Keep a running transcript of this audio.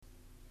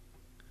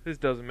This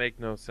doesn't make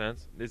no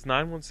sense. Is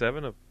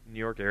 917 a New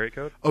York area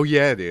code? Oh,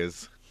 yeah, it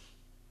is.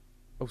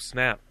 Oh,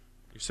 snap.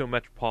 You're so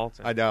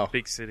metropolitan. I know.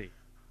 Big city.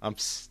 I'm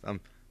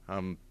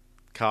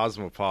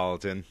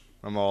cosmopolitan.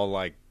 I'm all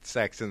like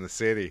Sex in the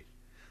City.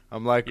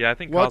 I'm like, Yeah, I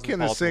think what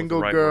can a cosmopolitan was the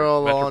single right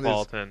girl word.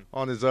 Metropolitan.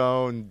 on his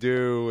own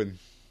do? And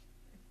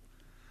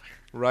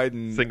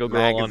writing Single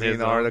girl on magazine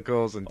his own.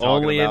 articles and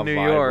Only talking in about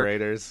New York.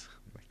 vibrators.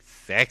 Like,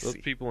 sexy. Those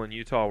people in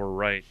Utah were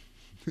right.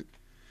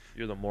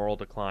 You're the moral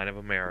decline of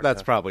America.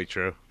 That's probably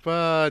true.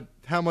 But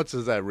how much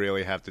does that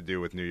really have to do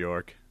with New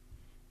York?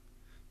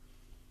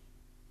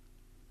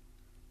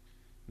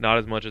 Not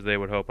as much as they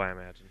would hope, I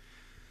imagine.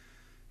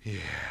 Yeah.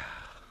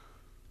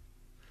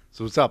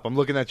 So what's up? I'm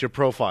looking at your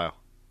profile.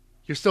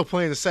 You're still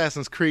playing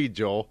Assassin's Creed,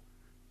 Joel.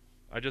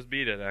 I just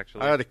beat it,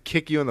 actually. I ought to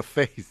kick you in the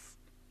face.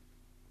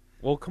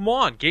 Well, come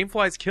on.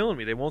 Gamefly's killing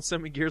me. They won't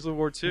send me Gears of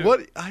War 2.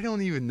 What? I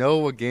don't even know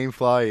what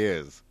GameFly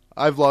is.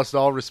 I've lost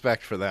all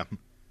respect for them.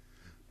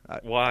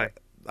 Why?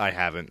 I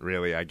haven't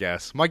really, I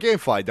guess. My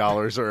GameFly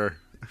dollars are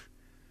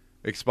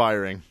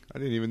expiring. I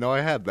didn't even know I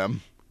had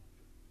them.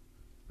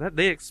 That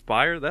they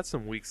expire? That's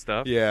some weak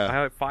stuff. Yeah. I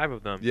have 5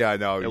 of them. Yeah, I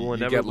know. It will You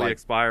inevitably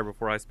expire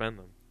before I spend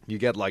them. You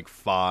get like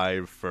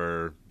 5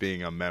 for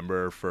being a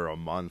member for a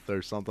month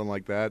or something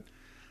like that.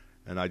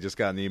 And I just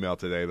got an email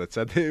today that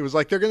said it was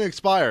like they're going to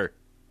expire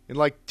in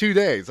like 2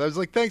 days. I was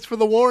like, thanks for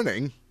the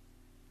warning.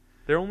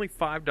 They're only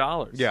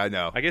 $5. Yeah, I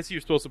know. I guess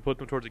you're supposed to put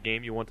them towards a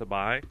game you want to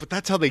buy. But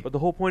that's how they... But the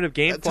whole point of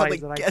GameFly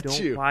is that I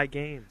don't buy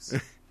games.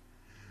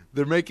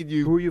 They're making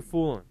you... Who are you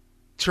fooling?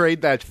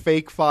 Trade that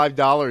fake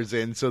 $5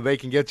 in so they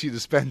can get you to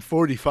spend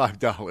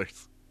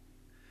 $45.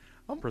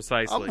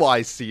 Precisely. I'm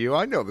wise to you.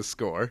 I know the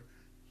score.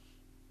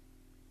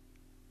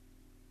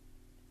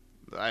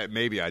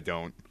 Maybe I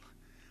don't.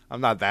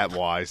 I'm not that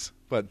wise,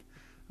 but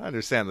I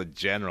understand the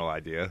general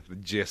idea, the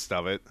gist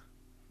of it.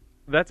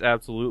 That's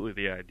absolutely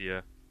the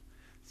idea.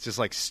 It's just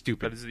like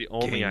stupid. That is the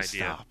only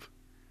idea.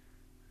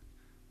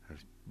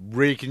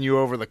 Raking you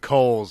over the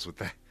coals with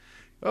that.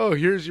 Oh,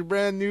 here's your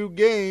brand new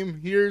game.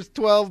 Here's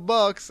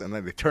 $12, and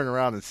then they turn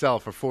around and sell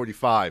it for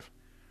 $45.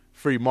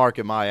 Free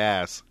market my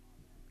ass.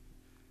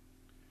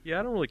 Yeah,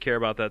 I don't really care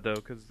about that though,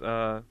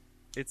 because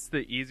it's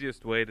the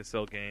easiest way to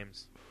sell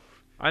games.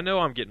 I know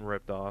I'm getting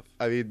ripped off.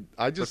 I mean,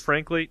 but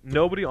frankly,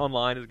 nobody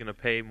online is going to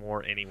pay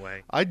more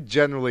anyway. I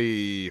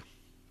generally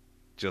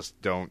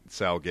just don't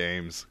sell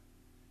games.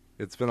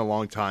 It's been a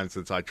long time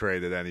since I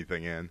traded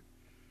anything in.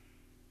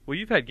 Well,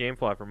 you've had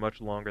GameFly for much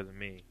longer than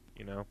me,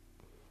 you know?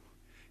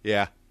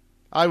 Yeah.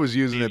 I was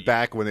using it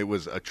back when it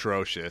was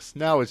atrocious.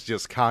 Now it's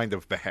just kind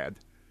of bad.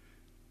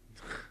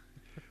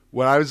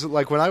 When I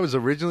was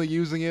originally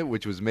using it,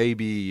 which was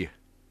maybe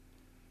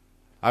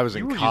I was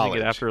in college.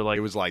 Using it after it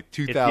was like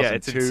 2002,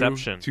 its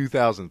inception.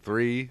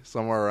 2003,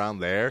 somewhere around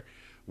there,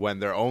 when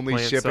their only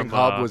Playing shipping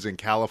hub was in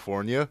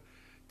California.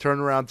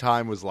 Turnaround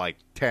time was like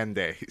 10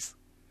 days.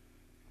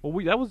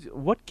 Well,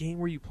 what game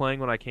were you playing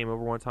when I came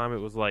over one time? It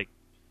was like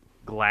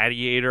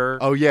Gladiator.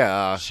 Oh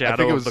yeah,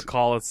 Shadow of the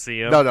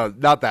Colosseum. No,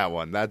 not that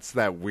one. That's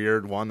that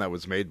weird one that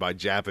was made by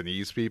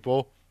Japanese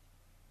people.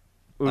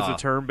 It was a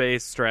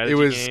turn-based strategy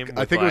game.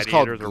 I think it was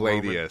called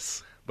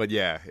Gladius. But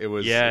yeah, it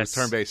was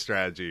turn-based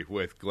strategy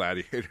with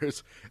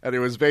gladiators, and it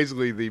was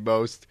basically the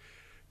most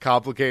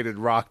complicated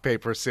rock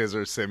paper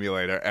scissors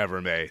simulator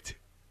ever made.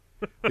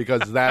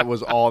 Because that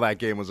was all that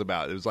game was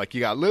about. It was like you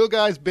got little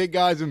guys, big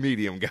guys, and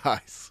medium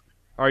guys.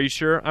 Are you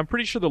sure? I'm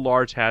pretty sure the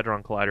Large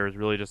Hadron Collider is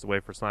really just a way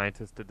for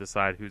scientists to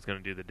decide who's going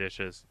to do the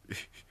dishes.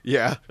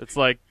 Yeah. It's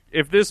like,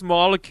 if this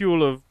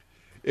molecule of...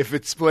 If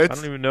it splits... I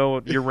don't even know,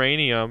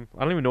 uranium,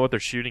 I don't even know what they're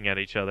shooting at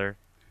each other.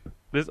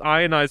 This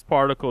ionized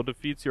particle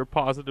defeats your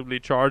positively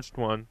charged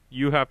one.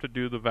 You have to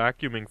do the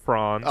vacuuming,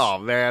 Franz. Oh,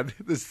 man.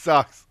 This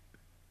sucks.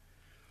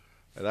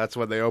 And that's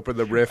when they open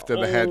the rift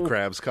and the head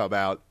crabs come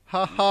out.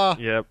 Ha ha.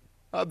 Yep.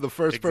 I'm the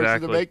first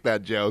person to make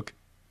that joke.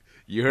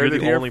 You heard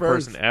it here first. You're the only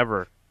person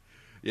ever.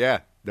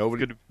 Yeah.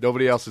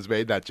 Nobody else has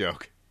made that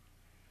joke.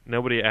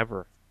 Nobody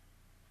ever.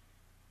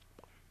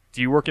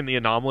 Do you work in the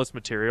anomalous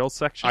materials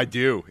section? I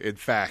do, in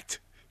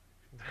fact.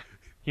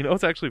 You know,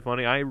 it's actually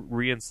funny. I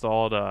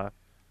reinstalled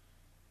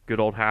good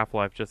old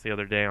Half-Life just the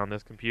other day on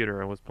this computer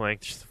and was playing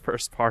just the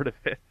first part of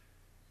it.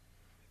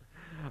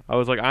 I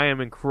was like, I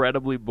am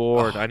incredibly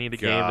bored. I need a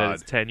game that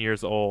is 10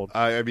 years old.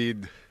 I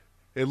mean,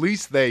 at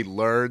least they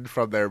learned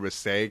from their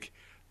mistake.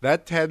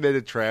 That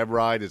 10-minute tram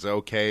ride is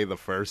okay the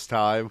first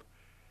time.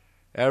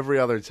 Every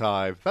other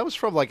time. That was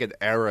from like an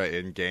era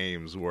in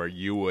games where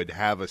you would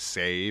have a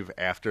save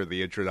after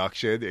the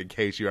introduction in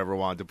case you ever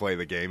wanted to play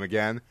the game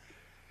again.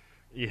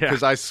 Yeah.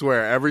 Because I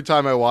swear, every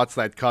time I watched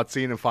that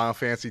cutscene in Final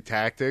Fantasy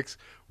Tactics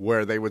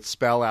where they would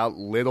spell out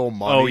little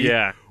money,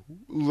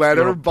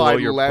 letter by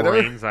letter,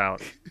 brains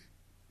out.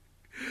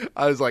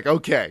 I was like,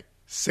 okay,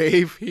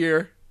 save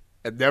here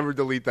and never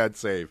delete that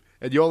save.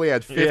 And you only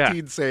had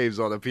 15 saves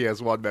on a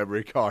PS1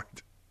 memory card.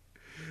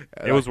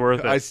 And it was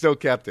worth it. I still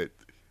kept it.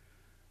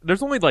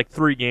 There's only like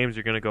 3 games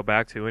you're going to go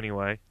back to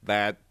anyway.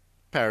 That,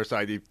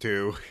 Parasite Eve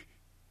 2.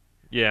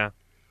 Yeah.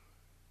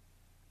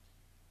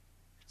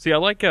 See, I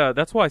like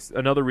that's why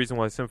another reason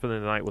why Symphony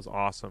of the Night was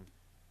awesome.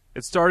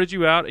 It started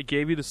you out, it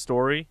gave you the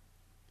story,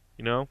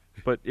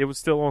 but it was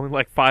still only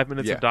like 5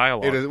 minutes of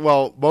dialogue.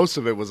 Well, most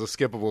of it was a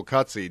skippable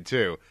cutscene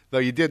too, though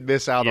you did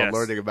miss out on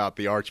learning about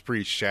the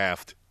Archpriest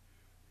Shaft.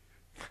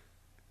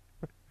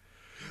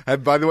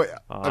 And by the way,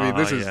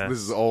 this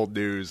is old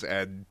news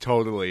and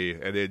totally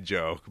an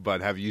in-joke, but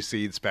have you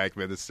seen Spank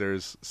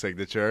Minister's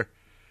signature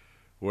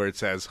where it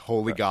says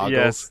Holy Goggles?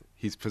 Yes.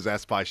 He's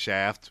possessed by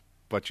Shaft,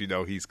 but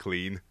he's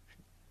clean.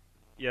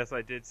 Yes,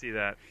 I did see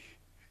that.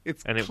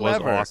 It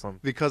was awesome.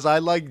 Because I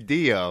like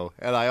Dio,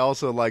 and I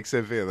also like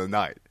Symphony of the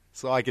Night,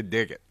 so I can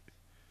dig it.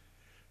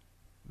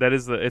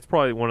 It's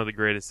probably one of the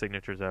greatest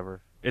signatures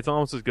ever. It's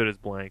almost as good as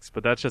Blank's,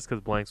 but that's just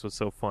because Blank's was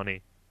so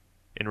funny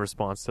in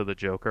response to the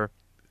Joker.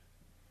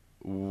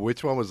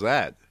 Which one was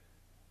that?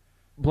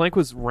 Blank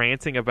was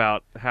ranting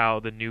about how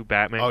the new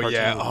Batman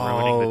cartoon was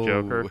ruining the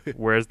Joker.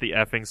 Where's the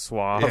effing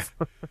suave?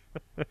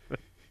 Yeah.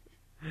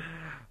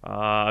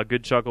 A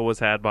good chuckle was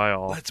had by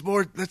all.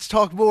 Let's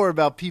talk more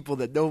about people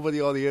that nobody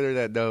on the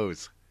internet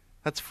knows.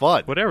 That's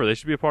fun. Whatever. They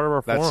should be a part of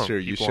our forum. That's true.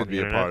 You should be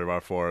a part of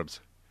our forums.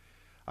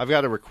 I've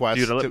got a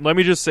request. Dude, let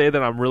me just say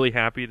that I'm really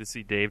happy to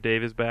see Dave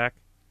is back.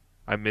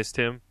 I missed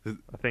him.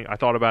 I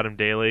thought about him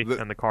daily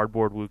and the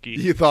cardboard Wookiee.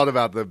 You thought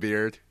about the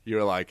beard. You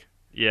were like,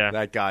 yeah,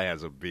 that guy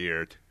has a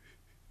beard.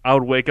 I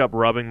would wake up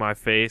rubbing my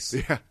face,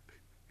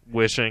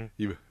 wishing,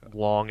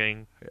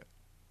 longing.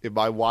 In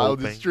my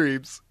wildest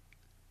dreams.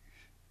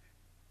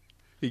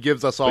 He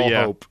gives us all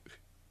hope.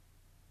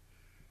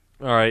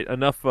 All right,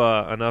 enough.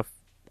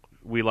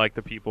 We like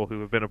the people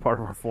who have been a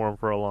part of our forum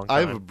for a long time. I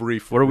have a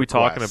brief. What are we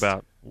talking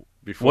about?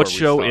 What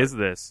show is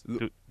this?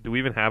 Do we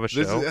even have a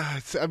show?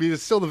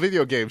 It's still the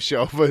video game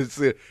show, but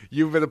it's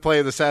you've been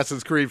playing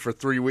Assassin's Creed for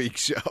 3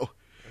 weeks show.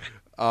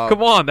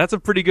 Come on, that's a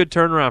pretty good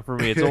turnaround for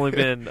me. It's only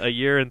been a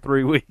year and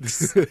 3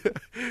 weeks.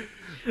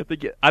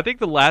 I think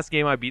the last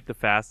game I beat the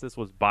fastest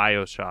was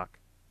BioShock.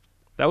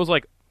 That was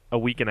like a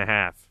week and a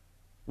half,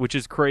 which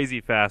is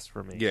crazy fast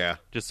for me. Yeah.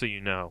 Just so you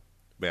know.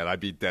 Man, I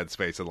beat Dead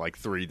Space in like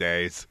 3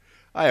 days.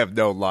 I have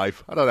no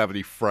life. I don't have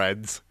any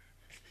friends.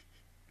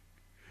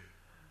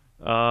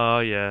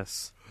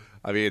 Yes.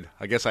 I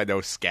guess I know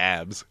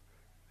Scabs.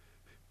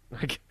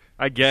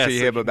 I guess.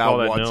 See him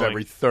about once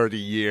every 30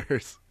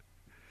 years.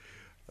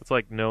 It's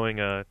like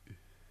knowing I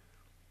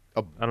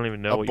don't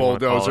even know what you want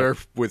to call it. A bulldozer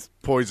with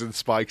poison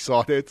spikes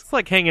on it. It's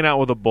like hanging out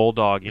with a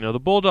bulldog. The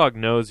bulldog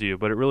knows you,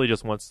 but it really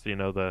just wants to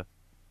know the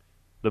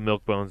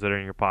milk bones that are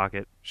in your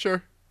pocket.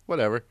 Sure,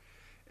 whatever.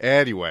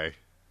 Anyway,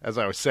 as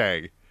I was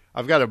saying,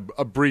 I've got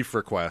a brief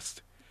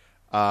request.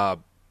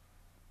 I've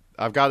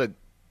got a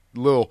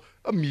little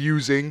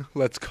amusing,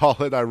 let's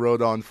call it, I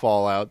wrote on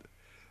Fallout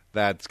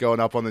that's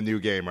going up on the New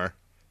Gamer.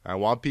 I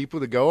want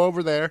people to go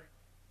over there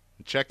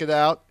and check it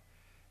out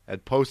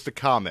and post a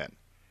comment.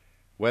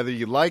 Whether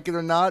you like it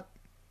or not,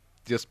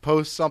 just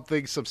post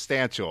something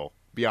substantial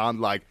beyond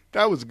like,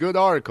 that was a good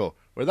article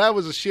or that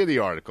was a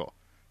shitty article.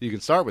 You can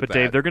start with that. But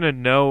Dave, they're gonna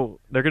know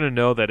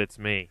that it's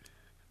me.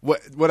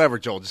 Whatever,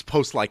 Joel. Just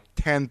post like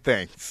 10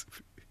 things.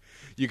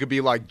 You could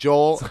be like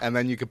Joel, and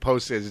then you could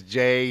post as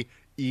J-E-O-L.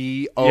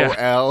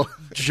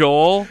 Yeah.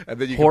 Joel, and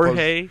then you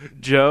Jorge,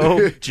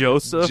 Joe,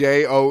 Joseph.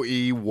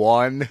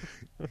 J-O-E-1.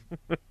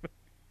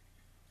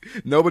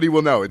 Nobody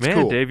will know. It's cool.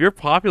 Man, Dave, you're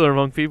popular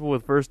among people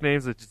with first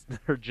names that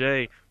are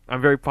J.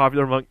 I'm very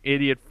popular among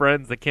idiot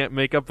friends that can't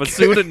make up a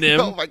pseudonym.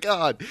 Oh, my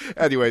God.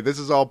 Anyway, this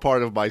is all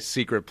part of my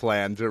secret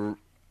plan to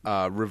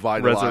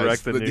revitalize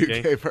resurrect the new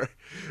gamer.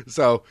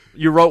 So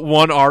you wrote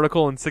one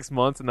article in 6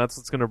 months, and that's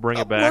what's going to bring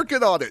it back. I'm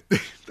working on it.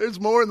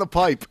 There's more in the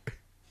pipe.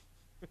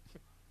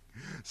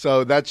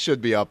 So that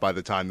should be up by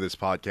the time this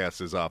podcast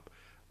is up.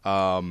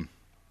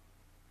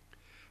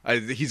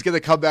 He's going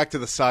to come back to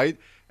the site,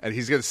 and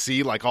he's going to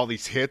see like all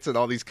these hits and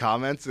all these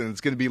comments, and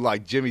it's going to be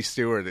like Jimmy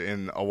Stewart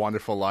in A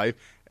Wonderful Life,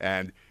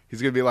 and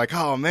he's going to be like,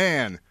 "Oh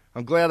man,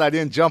 I'm glad I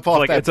didn't jump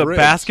off that bridge." It's a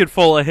basket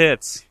full of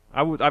hits.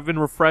 I've been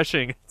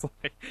refreshing. It's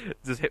like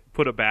just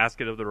put a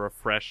basket of the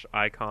refresh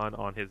icon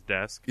on his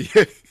desk. Yeah.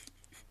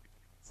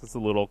 It's just a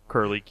little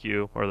curly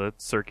Q or the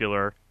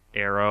circular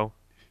arrow.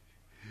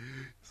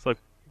 It's like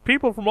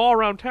people from all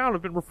around town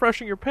have been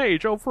refreshing your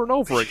page over and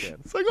over again.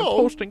 It's like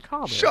posting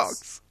comments.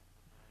 Shucks.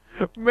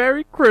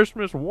 Merry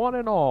Christmas, one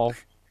and all.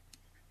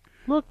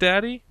 Look,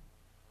 Daddy.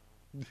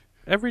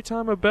 Every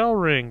time a bell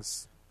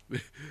rings,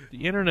 the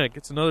internet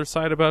gets another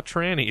site about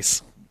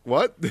trannies.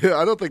 What?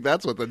 I don't think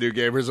that's what the New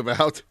Gamer's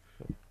about.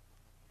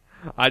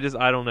 I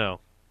don't know.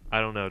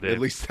 I don't know, Dave. At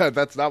least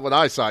that's not what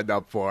I signed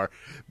up for.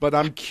 But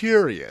I'm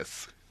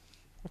curious.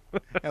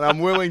 And I'm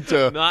willing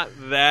to... Not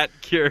that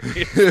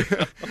curious.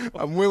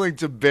 I'm willing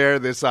to bear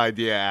this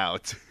idea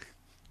out.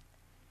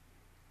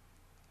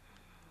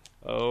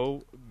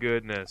 Oh,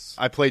 goodness.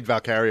 I played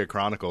Valkyria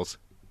Chronicles.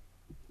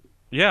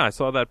 Yeah, I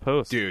saw that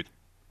post. Dude.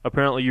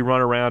 Apparently you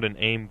run around and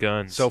aim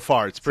guns. So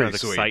far, it's pretty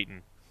sweet.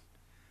 Exciting.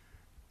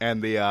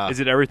 And is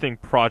it everything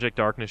Project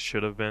Darkness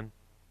should have been?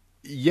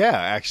 Yeah,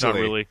 actually. Not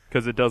really,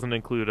 because it doesn't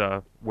include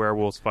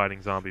werewolves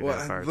fighting zombie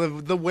vampires.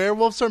 The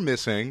werewolves are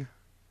missing,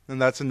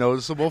 and that's a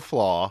noticeable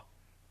flaw.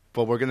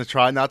 but we're going to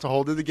try not to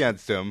hold it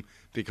against him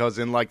because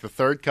in like the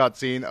third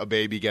cutscene, a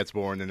baby gets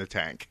born in a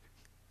tank.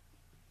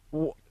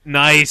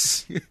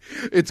 Nice.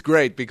 It's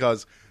great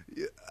because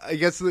I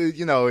guess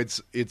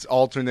it's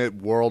alternate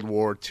World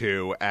War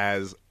II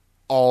as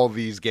all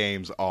these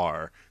games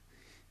are.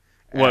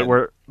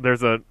 Where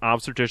there's an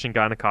obstetrician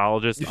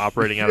gynecologist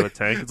operating out of a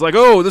tank. It's like,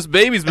 oh, this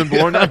baby's been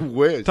born. I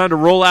wish. Time to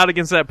roll out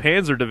against that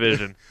Panzer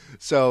division.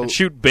 And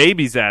shoot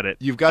babies at it.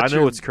 I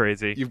know it's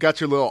crazy. You've got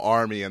your little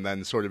army, and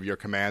then sort of your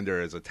commander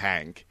is a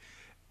tank,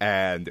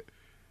 and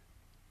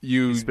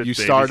you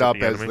start up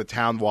as the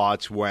town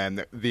watch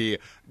when the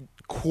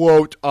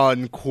quote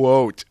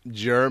unquote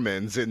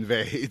Germans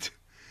invade.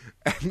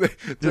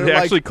 Did they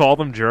actually call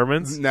them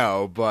Germans?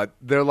 No, but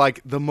they're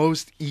like the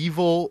most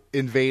evil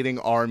invading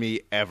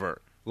army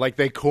ever. Like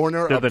they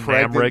corner a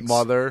pregnant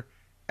mother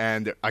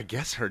and I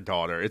guess her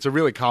daughter. It's a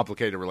really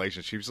complicated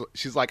relationship.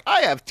 She's like,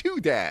 I have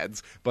two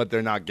dads, but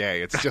they're not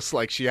gay. It's just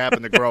like she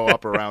happened to grow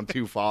up around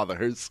two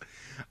fathers.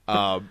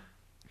 And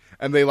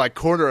they like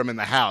corner him in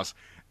the house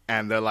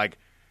and they're like,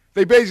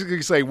 they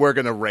basically say, we're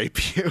going to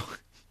rape you.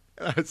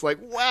 And it's like,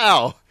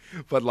 wow.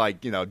 But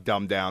like,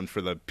 dumbed down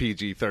for the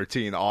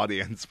PG-13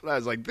 audience. But I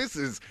was like, this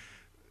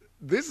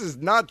is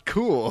not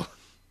cool.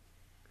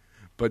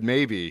 But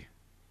maybe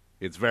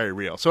it's very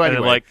real. So anyway,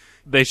 and like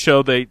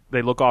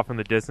they look off in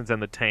the distance,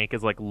 and the tank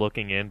is like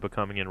looking in,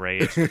 becoming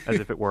enraged,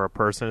 as if it were a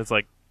person. It's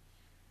like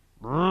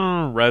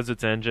revs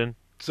its engine.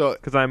 So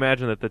because I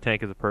imagine that the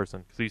tank is a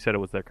person. So you said it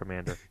was their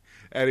commander.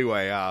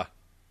 Anyway,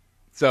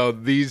 so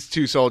these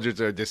two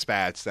soldiers are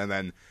dispatched, and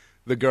then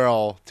the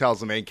girl tells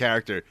the main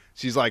character,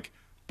 she's like,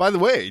 by the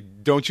way,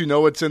 don't you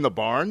know what's in the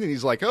barn? And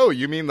he's like, oh,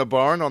 you mean the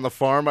barn on the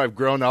farm I've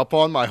grown up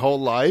on my whole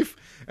life?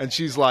 And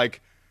she's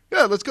like,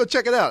 yeah, let's go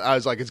check it out. I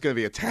was like, it's going to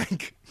be a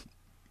tank.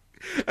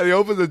 And he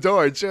opens the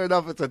door, and sure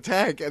enough, it's a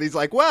tank. And he's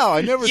like, wow,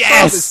 I never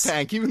saw this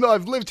tank, even though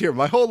I've lived here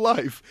my whole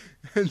life.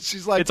 And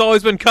she's like, it's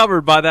always been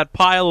covered by that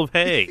pile of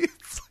hay.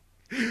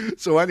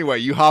 So anyway,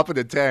 you hop in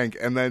a tank,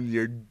 and then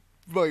you're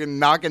fucking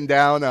knocking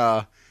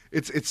down.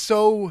 It's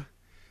one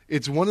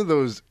of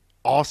those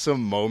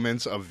awesome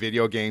moments of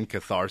video game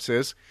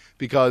catharsis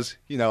because,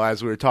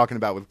 as we were talking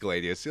about with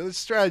Gladius,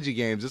 strategy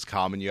games, it's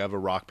common. You have a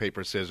rock,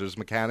 paper, scissors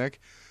mechanic,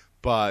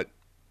 but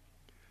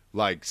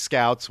like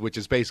scouts, which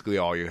is basically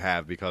all you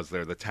have because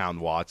they're the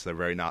town watch,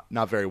 they're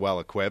not very well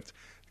equipped.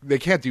 They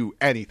can't do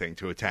anything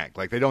to a tank.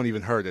 Like they don't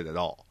even hurt it at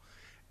all.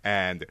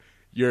 And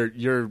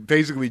you're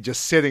basically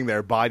just sitting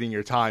there biding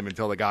your time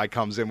until the guy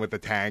comes in with the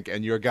tank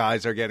and your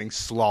guys are getting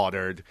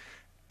slaughtered.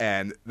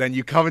 And then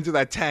you come into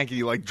that tank and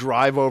you like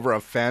drive over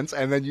a fence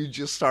and then you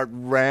just start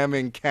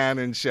ramming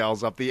cannon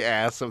shells up the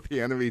ass of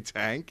the enemy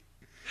tank.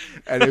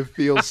 And it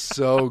feels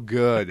so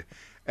good.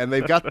 And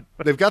they've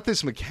got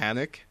this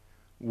mechanic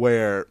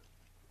where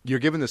you're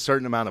given a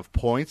certain amount of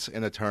points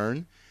in a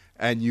turn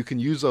and you can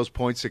use those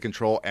points to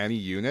control any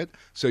unit.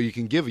 So you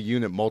can give a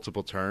unit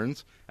multiple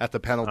turns at the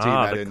penalty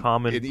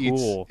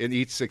that in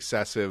each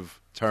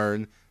successive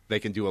turn they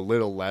can do a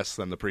little less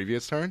than the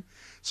previous turn.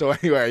 So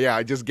anyway, yeah,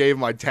 I just gave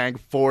my tank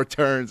 4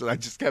 turns, and I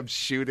just kept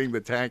shooting the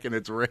tank in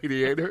its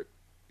radiator.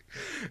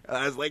 And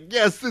I was like,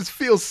 yes, this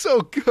feels so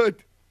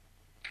good.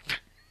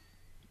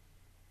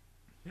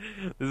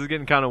 This is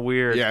getting kind of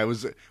weird. Yeah, it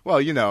was,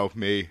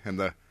 me and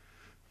the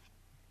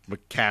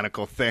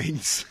mechanical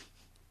things.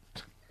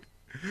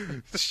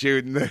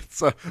 Shooting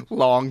it's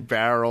long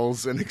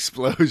barrels and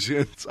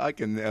explosions. I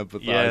can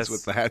empathize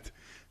with that.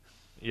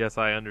 Yes,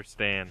 I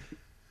understand.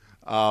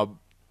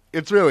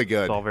 It's really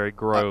good. It's all very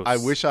gross. I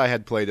wish I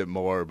had played it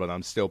more, but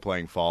I'm still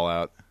playing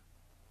Fallout.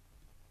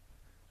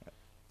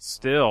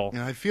 Still?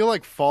 I feel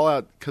like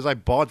Fallout, because I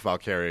bought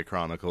Valkyria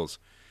Chronicles,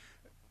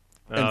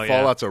 and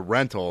Fallout's a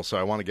rental, so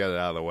I want to get it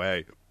out of the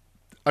way.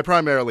 I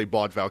primarily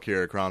bought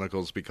Valkyria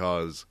Chronicles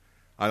because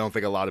I don't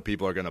think a lot of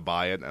people are going to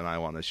buy it, and I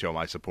want to show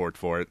my support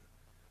for it.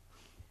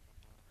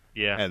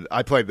 Yeah. And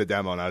I played the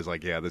demo, and I was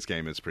like, yeah, this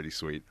game is pretty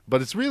sweet.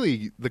 But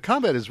the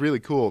combat is really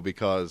cool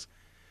because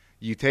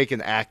you take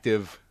an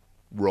active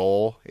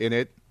role in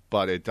it,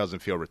 but it doesn't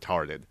feel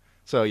retarded.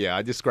 So yeah,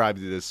 I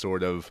described it as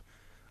sort of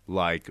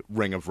like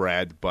Ring of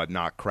Red, but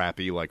not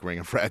crappy like Ring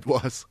of Red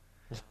was.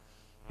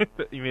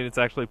 You mean it's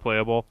actually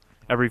playable?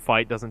 Every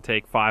fight doesn't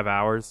take 5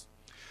 hours?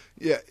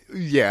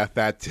 Yeah,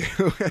 that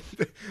too.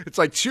 It's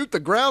like shoot the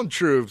ground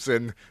troops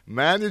and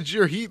manage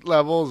your heat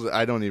levels.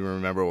 I don't even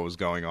remember what was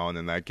going on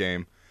in that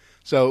game.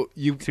 So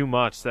too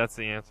much. That's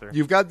the answer.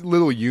 You've got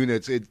little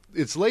units.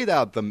 It's laid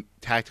out. The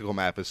tactical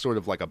map is sort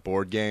of like a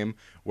board game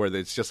where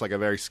it's just like a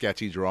very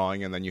sketchy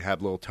drawing, and then you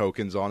have little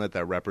tokens on it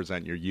that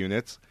represent your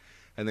units.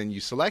 And then you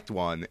select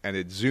one, and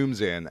it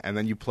zooms in, and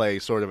then you play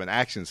sort of an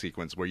action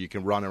sequence where you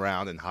can run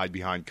around and hide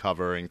behind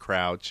cover and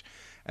crouch,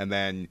 and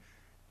then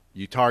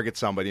you target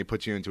somebody, it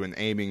puts you into an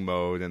aiming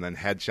mode, and then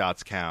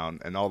headshots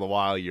count, and all the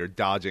while you're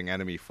dodging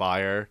enemy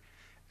fire.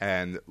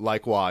 And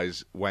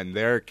likewise, when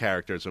their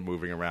characters are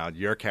moving around,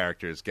 your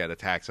characters get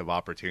attacks of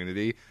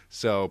opportunity.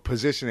 So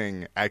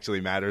positioning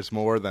actually matters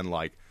more than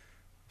like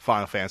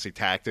Final Fantasy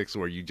Tactics,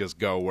 where you just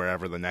go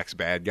wherever the next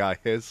bad guy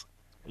is.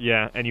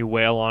 Yeah, and you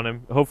wail on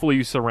him. Hopefully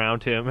you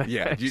surround him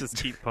Yeah, and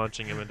just keep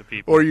punching him into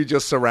people. Or you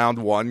just surround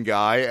one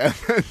guy, and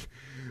then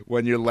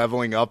when you're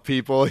leveling up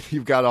people,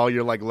 you've got all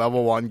your like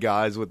level 1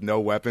 guys with no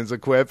weapons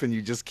equipped, and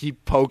you just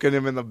keep poking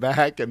him in the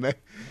back, and then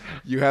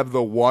you have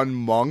the one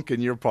monk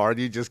in your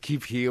party just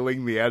keep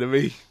healing the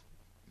enemy.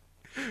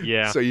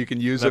 Yeah. So you can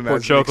use him poor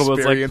as an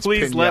experienced like,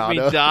 please pinata. let me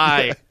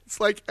die. Yeah, it's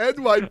like, end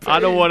my pain. I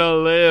don't want to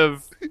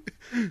live.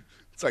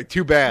 It's like,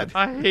 too bad.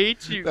 I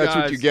hate you That's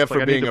guys. what you get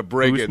for being a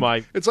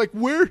brigand. It's like,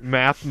 we're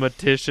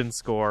mathematician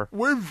score.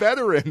 We're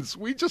veterans.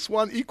 We just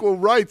want equal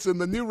rights in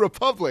the new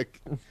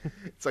republic.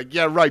 It's like,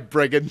 yeah, right,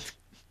 brigand.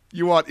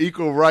 You want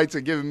equal rights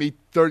and giving me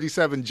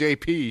 37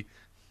 JP.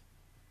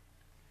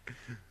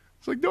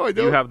 It's like, no, I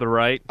don't. You have the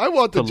right I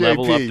want the to JP.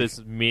 level up this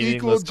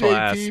meaningless equal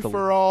class. JP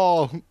for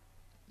all.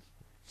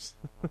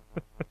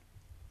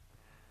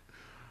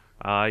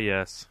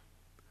 Yes.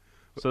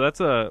 So that's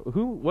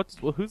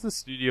who's the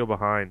studio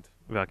behind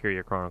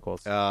Valkyria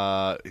Chronicles?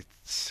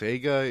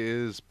 Sega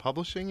is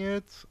publishing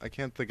it. I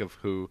can't think of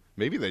who.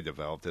 Maybe they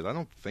developed it. I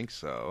don't think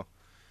so.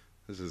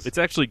 It's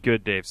actually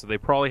good, Dave. So they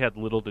probably had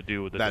little to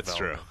do with the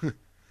development. That's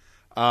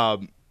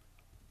true.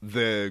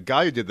 The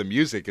guy who did the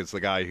music is the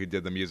guy who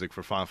did the music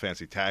for Final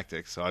Fantasy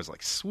Tactics. So I was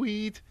like,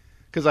 sweet,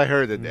 because I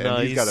heard it,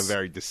 and he's got a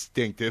very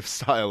distinctive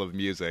style of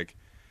music.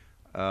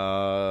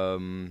 I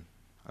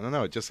don't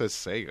know. It just says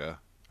Sega.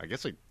 I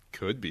guess it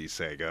could be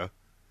Sega,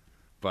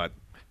 but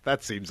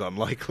that seems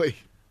unlikely.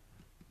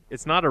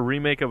 It's not a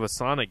remake of a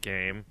Sonic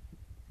game.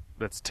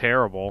 That's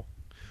terrible.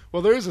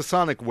 Well, there is a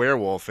Sonic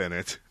werewolf in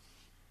it.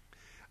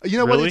 You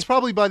know Really? what? It's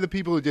probably by the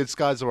people who did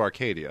Skies of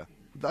Arcadia.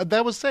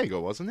 That was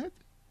Sega, wasn't it?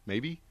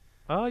 Maybe?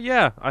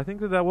 Yeah. I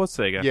think that was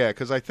Sega. Yeah,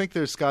 because I think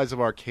there's Skies of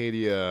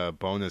Arcadia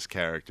bonus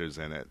characters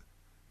in it.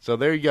 So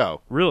there you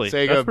go. Really?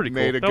 Sega That's pretty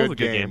made cool. a good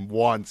game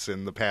once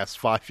in the past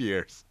 5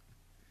 years.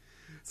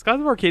 Skies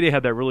of Arcadia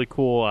had that really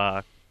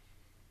cool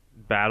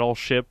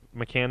battleship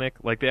mechanic.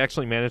 Like, they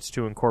actually managed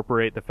to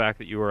incorporate the fact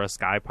that you were a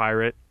sky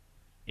pirate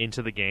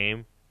into the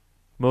game,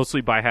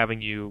 mostly by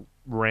having you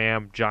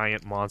ram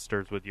giant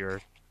monsters with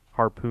your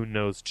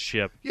harpoon-nosed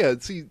ship. Yeah,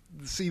 see,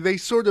 they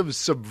sort of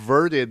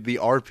subverted the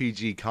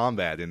RPG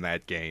combat in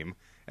that game,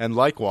 and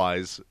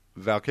likewise,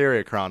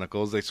 Valkyria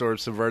Chronicles, they sort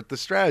of subvert the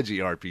strategy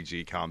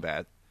RPG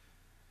combat.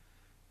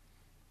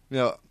 You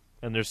know,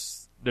 and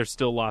there's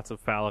still lots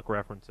of phallic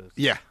references.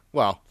 Yeah,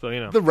 well, so,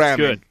 you know, the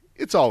ramming,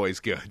 it's it's always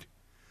good.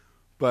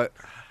 But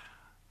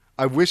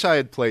I wish I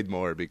had played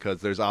more,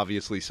 because there's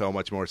obviously so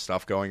much more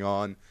stuff going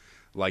on.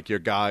 Like, your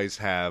guys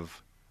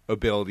have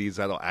abilities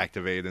that'll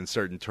activate in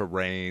certain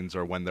terrains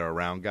or when they're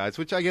around guys,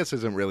 which I guess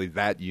isn't really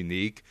that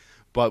unique.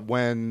 But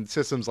when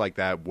systems like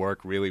that work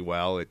really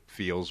well, it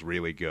feels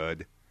really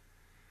good.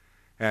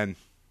 And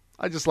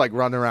I just like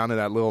running around in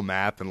that little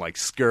map and like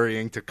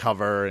scurrying to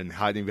cover and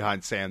hiding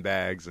behind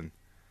sandbags, and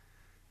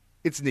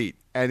it's neat.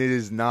 And it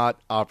is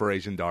not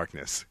Operation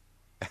Darkness.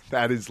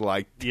 That is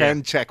like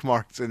 10 check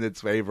marks in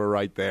its favor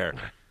right there.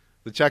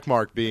 The check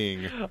mark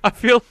being, I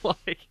feel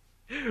like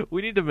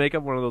we need to make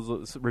up one of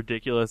those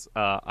ridiculous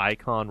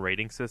icon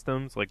rating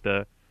systems, like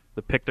the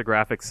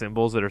pictographic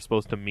symbols that are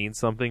supposed to mean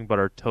something but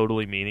are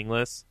totally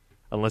meaningless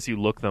unless you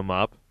look them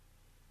up.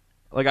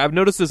 Like, I've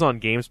noticed this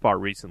on GameSpot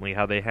recently,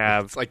 how they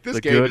have it's like, this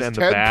the game good is and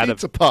the 10 bad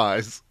pizza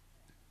pies.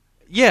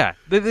 Yeah,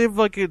 they have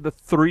like the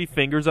 3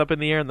 fingers up in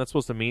the air, and that's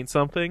supposed to mean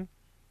something.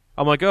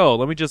 I'm like, oh,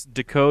 let me just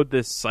decode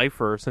this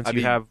cipher since I you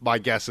mean, have, my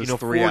guess is 40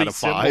 3 out of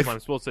 5. symbols I'm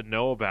supposed to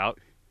know about.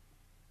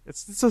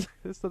 This doesn't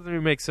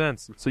even make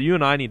sense. So you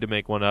and I need to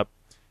make one up.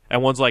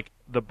 And one's like,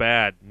 the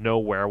bad, no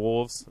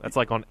werewolves. That's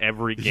like on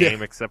every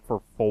game except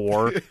for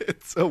 4.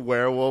 It's a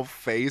werewolf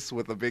face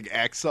with a big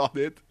X on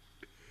it.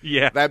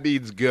 Yeah. That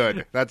means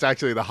good. That's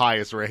actually the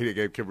highest rating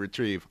it can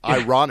retrieve.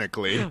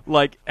 Ironically.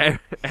 Like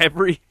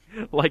every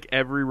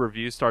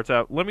review starts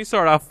out, let me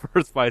start off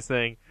first by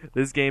saying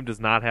this game does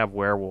not have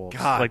werewolves.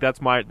 God. Like, that's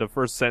the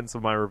first sentence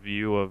of my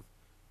review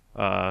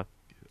of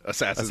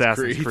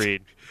Assassin's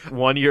Creed.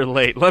 1 year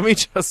late. Let me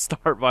just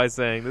start by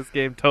saying this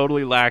game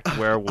totally lacks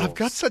werewolves. I've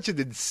got such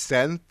an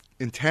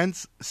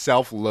intense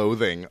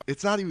self-loathing.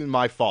 It's not even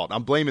my fault.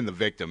 I'm blaming the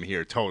victim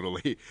here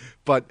totally.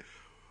 But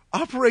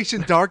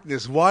Operation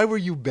Darkness, why were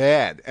you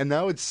bad? And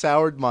now it's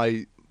soured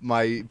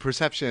my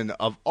perception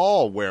of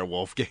all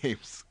werewolf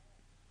games.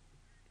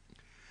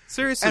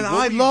 Seriously, and what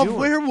I were you love doing?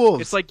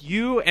 werewolves. It's like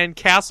you and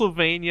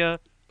Castlevania,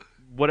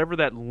 whatever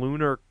that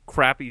lunar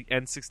crappy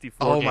N64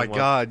 oh game my was.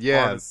 God,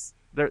 yeah.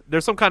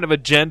 There's some kind of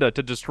agenda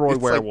to destroy It's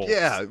werewolves. like,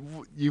 yeah,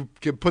 you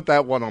can put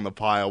that one on the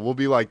pile. We'll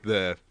be like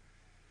the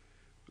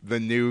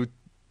new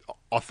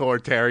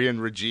authoritarian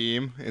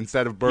regime.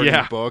 Instead of burning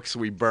books,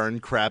 we burn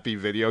crappy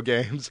video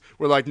games.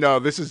 We're like, no,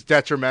 this is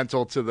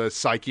detrimental to the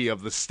psyche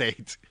of the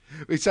state.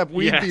 Except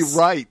we'd be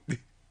right.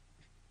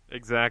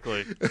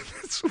 Exactly.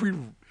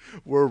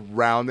 We're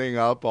rounding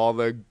up all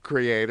the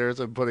creators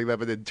and putting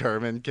them in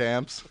internment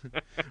camps.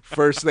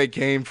 First they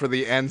came for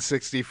the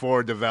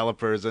N64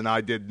 developers and I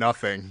did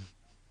nothing.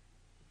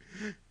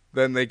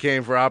 Then they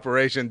came for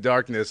Operation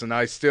Darkness and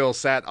I still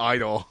sat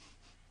idle.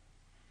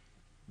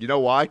 You know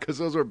why? Because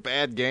those were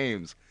bad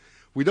games.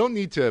 We don't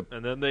need to...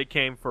 And then they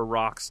came for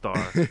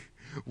Rockstar.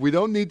 We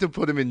don't need to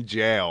put them in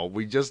jail.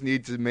 We just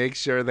need to make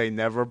sure they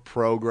never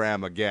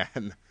program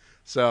again.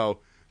 So,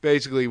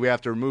 basically, we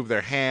have to remove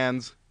their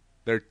hands,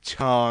 their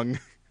tongue,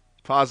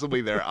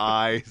 possibly their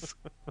eyes.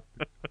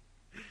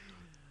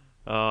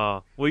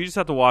 Well, you just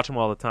have to watch them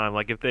all the time.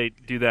 Like, if they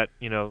do that,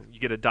 you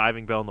get a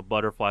diving bell in the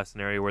butterfly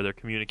scenario where they're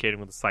communicating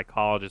with a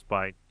psychologist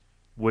by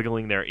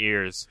wiggling their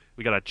ears.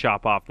 We got to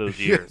chop off those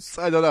ears. Yes,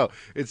 I don't know.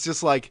 It's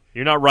just like...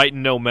 You're not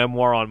writing no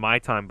memoir on my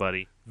time,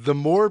 buddy. The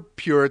more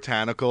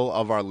puritanical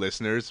of our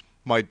listeners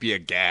might be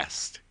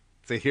aghast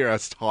to hear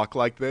us talk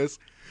like this,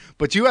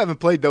 but you haven't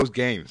played those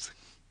games.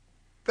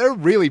 They're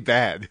really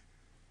bad.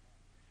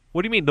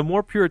 What do you mean? The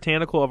more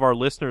puritanical of our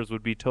listeners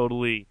would be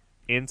totally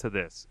into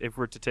this if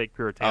we're to take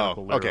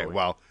puritanical literally. Okay,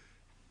 well,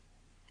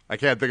 I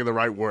can't think of the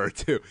right word,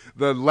 too.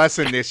 The less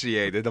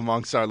initiated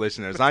amongst our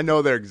listeners. I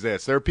know there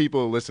exists. There are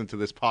people who listen to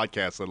this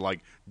podcast that,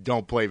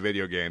 don't play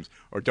video games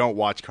or don't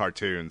watch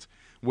cartoons,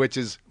 which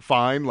is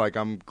fine.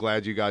 I'm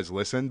glad you guys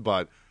listen,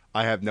 but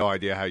I have no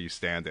idea how you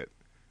stand it.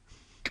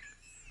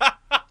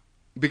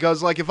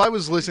 Because, if I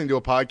was listening to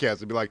a podcast,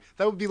 it'd be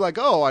that would be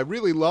oh, I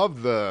really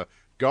love the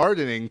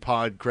gardening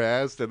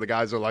podcast, and the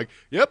guys are like,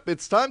 yep,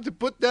 it's time to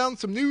put down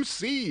some new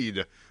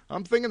seed.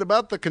 I'm thinking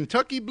about the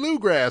Kentucky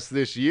bluegrass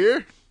this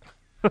year.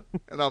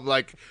 And I'm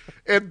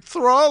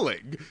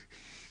enthralling.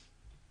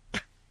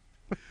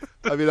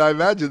 I mean, I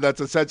imagine that's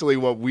essentially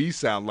what we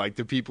sound like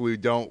to people who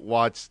don't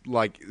watch,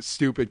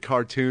 stupid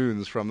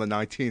cartoons from the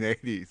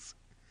 1980s.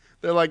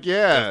 They're like,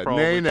 yeah,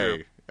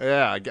 nay.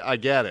 Yeah, I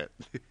get it.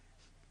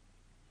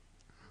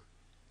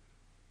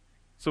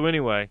 So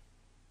anyway,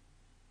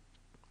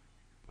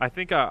 I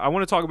think I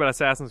want to talk about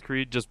Assassin's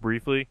Creed just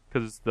briefly,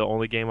 because it's the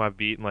only game I've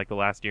beat in, the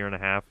last year and a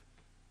half.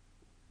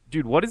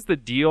 Dude, what is the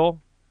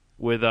deal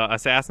with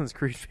Assassin's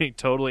Creed being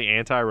totally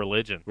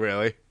anti-religion?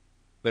 Really?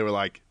 They were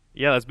like...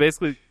 Yeah, that's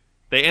basically...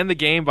 They end the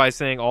game by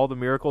saying all the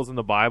miracles in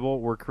the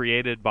Bible were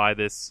created by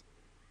this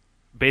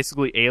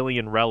basically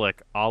alien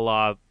relic a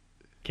la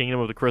Kingdom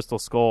of the Crystal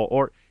Skull.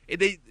 Or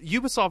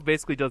Ubisoft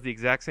basically does the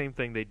exact same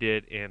thing they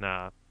did in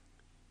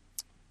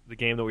the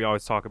game that we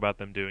always talk about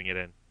them doing it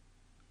in.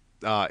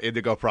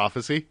 Indigo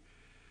Prophecy?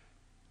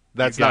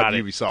 That's not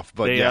Ubisoft,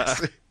 but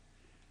yes.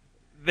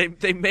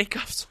 They make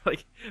up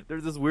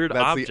there's this weird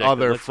That's object the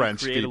other that lets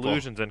French you create people.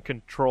 illusions and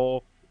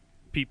control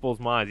people's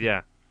minds.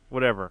 Yeah,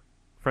 whatever.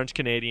 French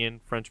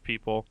Canadian, French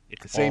people.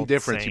 It's same all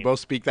difference. Same. You both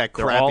speak that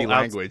crappy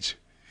language.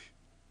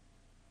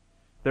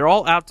 They're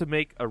all out to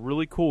make a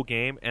really cool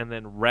game and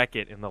then wreck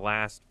it in the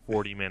last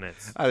 40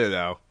 minutes. I don't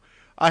know.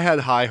 I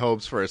had high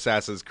hopes for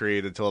Assassin's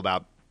Creed until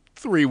about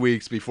 3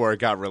 weeks before it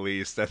got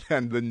released, and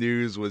then the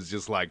news was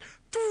just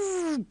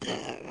and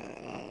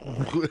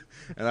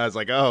I was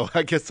like, oh,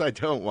 I guess I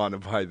don't want to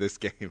buy this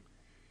game.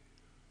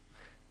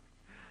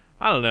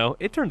 I don't know.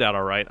 It turned out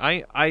all right.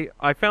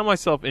 I found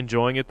myself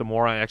enjoying it the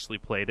more I actually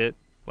played it.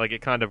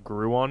 It kind of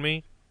grew on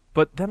me.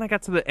 But then I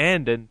got to the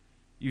end, and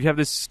you have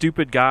this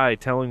stupid guy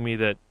telling me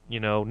that,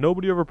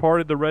 nobody ever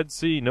parted the Red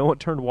Sea. No one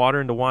turned water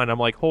into wine. I'm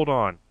like, hold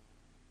on.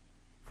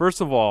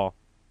 First of all,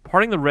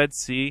 parting the Red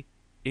Sea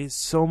is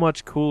so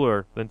much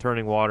cooler than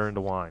turning water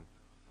into wine.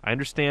 I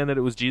understand that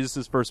it was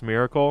Jesus' first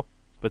miracle,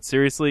 but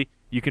seriously,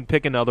 you can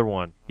pick another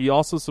one. He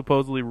also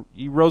supposedly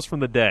he rose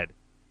from the dead.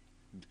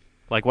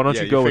 Why don't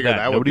you go with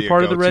that? Nobody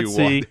parted the Red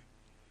Sea.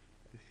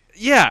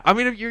 Yeah, I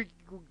mean,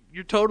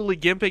 you're totally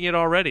gimping it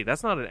already.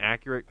 That's not an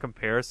accurate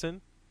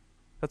comparison.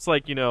 That's I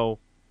don't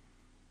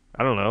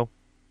know.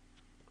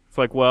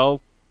 It's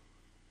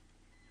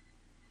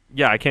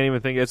yeah, I can't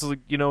even think. It's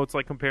it's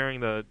like comparing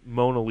the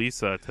Mona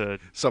Lisa to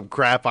some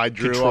crap I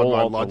drew on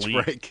my lunch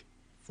break.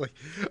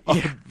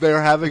 It's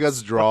they're having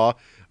us draw.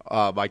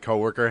 My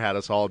coworker had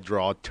us all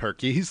draw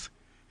turkeys.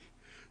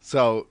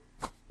 So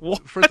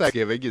for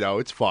Thanksgiving,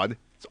 it's fun.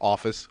 It's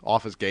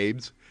office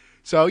games.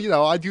 So,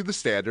 I do the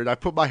standard. I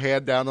put my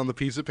hand down on the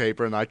piece of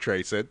paper and I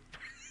trace it.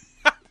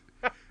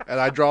 And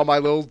I draw my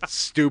little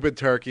stupid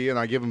turkey and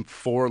I give him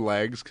 4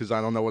 legs because I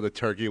don't know what a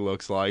turkey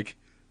looks like.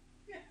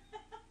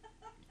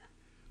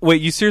 Wait,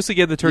 you seriously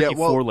gave the turkey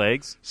 4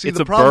 legs? See, it's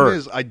the a problem bird.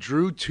 is I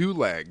drew 2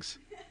 legs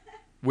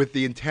with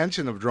the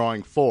intention of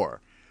drawing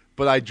 4.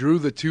 But I drew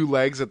the 2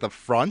 legs at the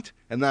front,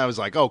 and then I was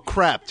like, oh,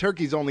 crap,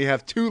 turkeys only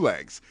have 2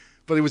 legs.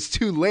 But it was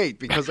too late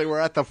because they were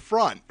at the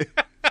front.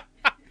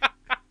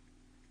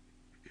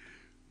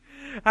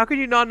 How can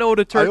you not know what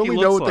a turkey looks like?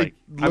 I only know what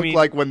they look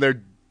like when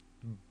they're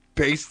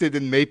basted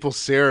in maple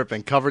syrup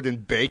and covered in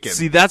bacon.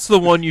 See, that's the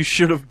one you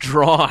should have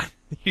drawn.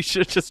 You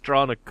should have just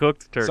drawn a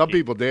cooked turkey. Some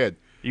people did.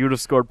 You would have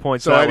scored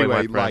points so that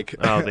anyway, way, my friend.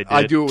 Oh, they did.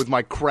 I do it with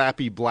my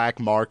crappy black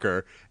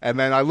marker, and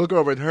then I look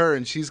over at her,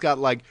 and she's got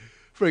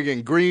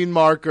friggin' green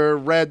marker,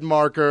 red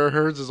marker.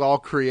 Hers is all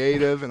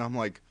creative, and I'm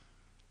like,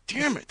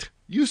 damn it,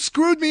 you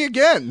screwed me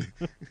again.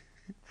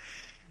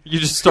 You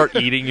just start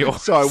eating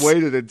yours. So I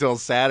waited until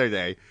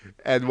Saturday,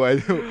 and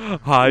when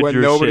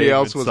nobody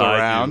else was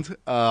around,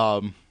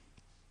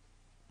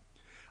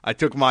 I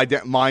took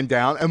mine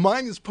down, and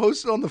mine is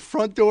posted on the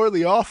front door of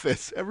the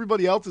office.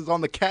 Everybody else is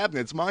on the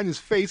cabinets. Mine is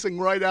facing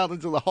right out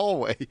into the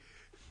hallway.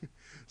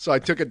 So I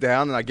took it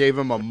down and I gave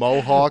him a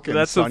mohawk and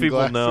That's sunglasses.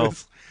 what people know.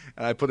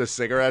 And I put a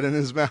cigarette in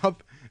his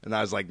mouth. And I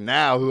was like,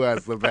 now who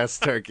has the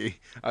best turkey?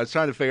 I was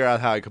trying to figure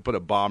out how I could put a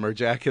bomber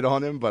jacket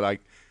on him, but I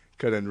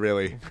couldn't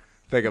really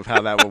think of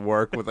how that would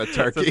work with a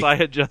turkey. Since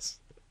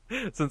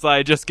I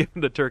had just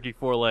given the turkey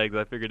 4 legs,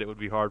 I figured it would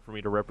be hard for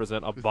me to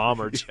represent a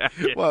bomber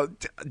jacket. Well,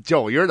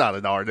 Joel, you're not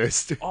an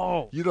artist.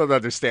 Oh. You don't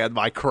understand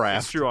my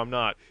craft. It's true, I'm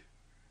not.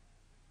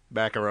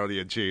 Macaroni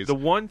and cheese. The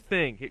one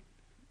thing...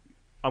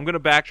 I'm going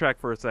to backtrack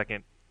for a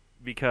second,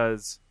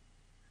 because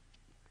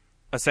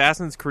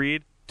Assassin's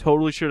Creed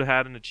totally should have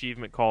had an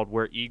achievement called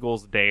Where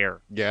Eagles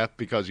Dare. Yeah,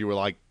 because you were,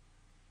 like,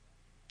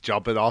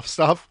 jumping off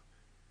stuff?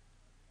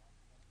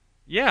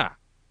 Yeah.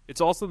 It's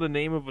also the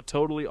name of a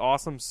totally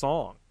awesome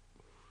song.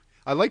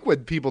 I like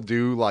when people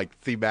do, like,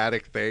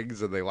 thematic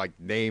things and they, like,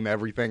 name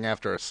everything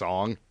after a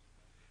song.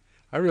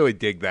 I really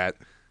dig that.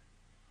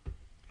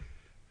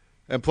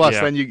 And plus,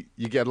 then you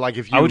get, like,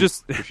 if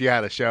you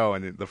had a show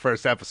and the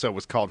first episode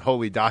was called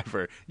Holy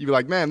Diver, you'd be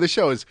like, man, this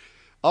show is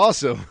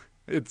awesome.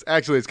 It's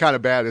kind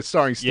of bad. It's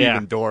starring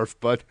Steven Dorff,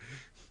 but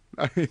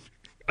I mean,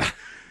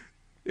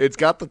 it's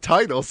got the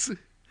titles.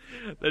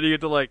 Then you get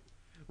to, like,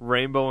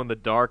 Rainbow in the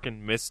Dark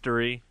and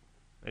Mystery,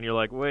 and you're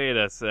like, wait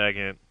a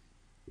second.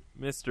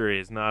 Mystery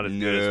is not as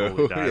good as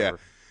Holy Diver. Yeah.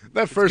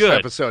 That first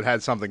episode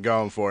had something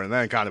going for it, and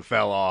then it kind of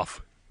fell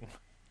off.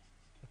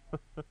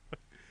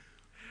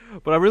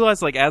 But I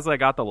realized, like, as I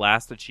got the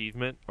last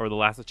achievement, or the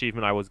last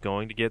achievement I was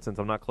going to get, since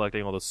I'm not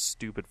collecting all those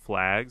stupid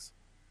flags,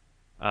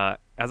 as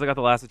I got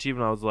the last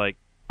achievement,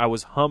 I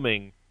was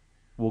humming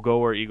We'll Go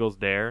Where Eagles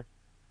Dare,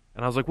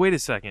 and I was like, wait a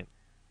second,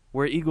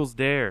 Where Eagles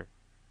Dare?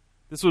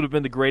 This would have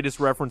been the greatest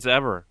reference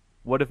ever.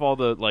 What if all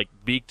the, like,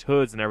 beaked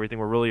hoods and everything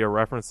were really a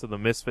reference to the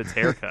Misfits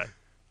haircut?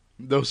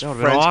 Those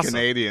French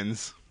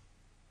Canadians.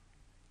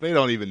 They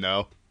don't even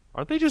know.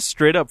 Aren't they just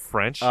straight up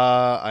French?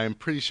 I'm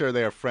pretty sure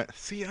they are French.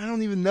 See, I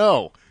don't even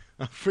know.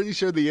 I'm pretty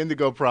sure the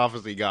Indigo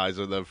Prophecy guys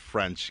are the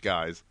French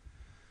guys.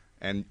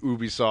 And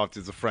Ubisoft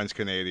is the French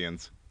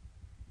Canadians.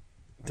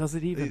 Does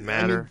it even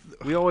matter? I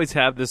mean, we always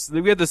have this.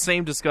 We had the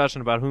same discussion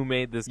about who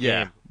made this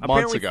game.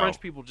 Apparently, ago. French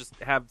people just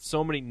have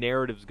so many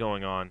narratives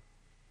going on.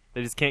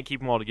 They just can't keep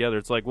them all together.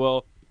 It's like,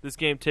 well, this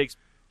game takes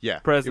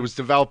it was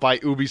developed by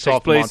Ubisoft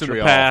takes place Montreal. In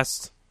the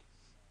past.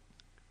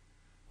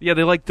 Yeah,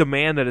 they like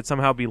demand that it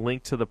somehow be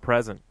linked to the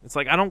present. It's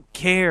like, I don't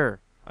care.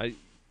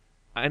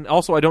 And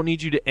also, I don't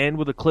need you to end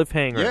with a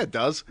cliffhanger. Yeah, it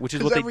does. Which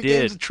is what they did. Every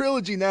game's a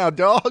trilogy now,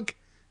 dog.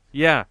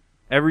 Yeah,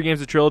 every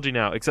game's a trilogy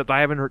now, except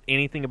I haven't heard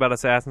anything about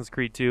Assassin's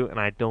Creed 2, and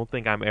I don't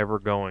think I'm ever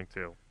going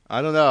to.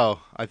 I don't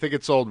know. I think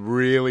it sold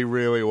really,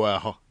 really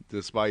well,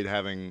 despite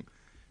having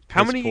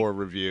poor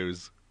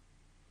reviews.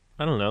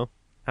 I don't know.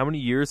 How many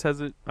years has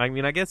it? I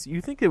mean, I guess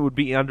you think it would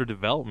be under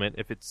development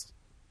if it's...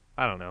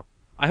 I don't know.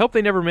 I hope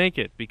they never make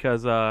it,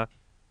 because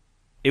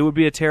it would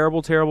be a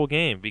terrible, terrible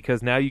game,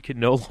 because now you can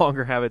no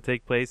longer have it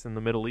take place in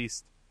the Middle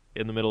East,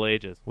 in the Middle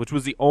Ages, which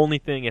was the only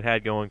thing it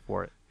had going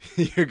for it.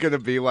 You're going to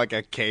be like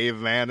a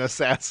caveman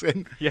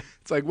assassin? Yeah.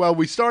 It's like, well,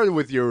 we started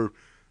with your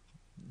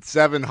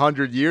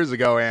 700 years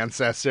ago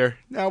ancestor.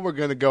 Now we're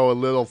going to go a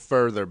little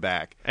further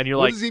back. And you're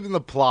what is even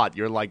the plot?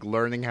 You're like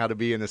learning how to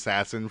be an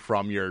assassin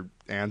from your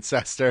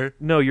ancestor?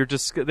 No,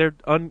 they're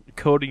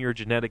uncoding your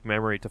genetic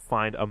memory to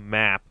find a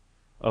map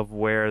of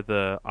where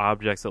the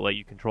objects that let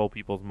you control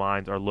people's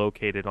minds are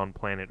located on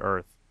planet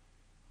Earth.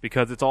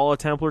 Because it's all a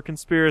Templar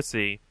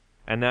conspiracy,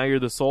 and now you're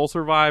the sole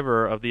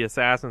survivor of the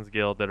Assassin's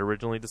Guild that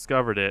originally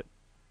discovered it,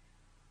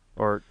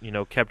 or,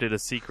 kept it a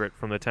secret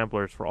from the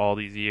Templars for all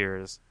these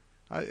years.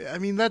 I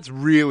mean, that's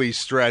really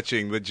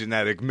stretching the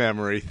genetic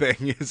memory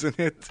thing, isn't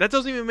it? That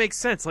doesn't even make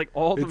sense. Like,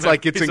 it's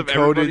like it's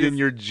encoded in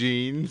your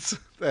genes.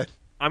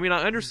 I mean,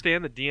 I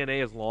understand that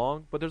DNA is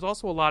long, but there's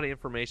also a lot of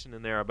information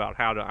in there about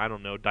how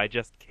to,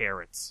 digest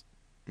carrots.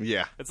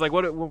 Yeah. It's like,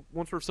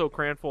 once we're so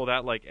crammed full of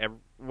that, like,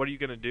 what are you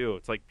going to do?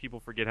 It's like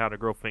people forget how to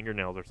grow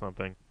fingernails or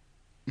something.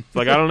 It's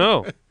like, I don't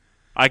know.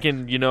 I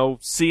can,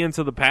 see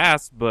into the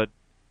past, but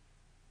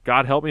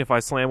God help me if I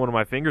slam one of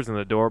my fingers in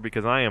the door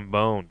because I am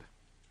boned.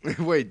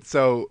 Wait,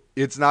 so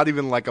it's not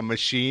even like a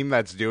machine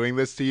that's doing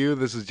this to you?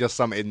 This is just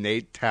some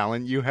innate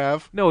talent you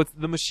have? No,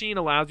 the machine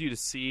allows you to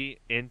see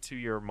into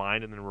your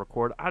mind and then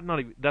record.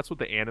 That's what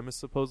the Animus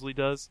supposedly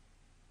does.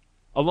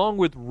 Along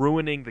with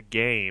ruining the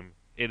game,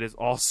 it is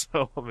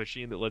also a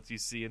machine that lets you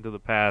see into the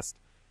past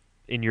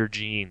in your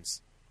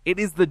genes. It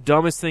is the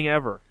dumbest thing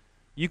ever.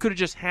 You could have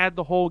just had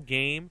the whole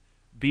game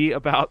be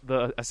about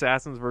the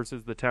Assassins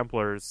versus the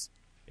Templars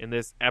in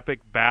this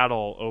epic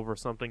battle over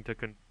something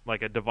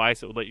like a device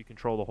that would let you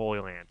control the Holy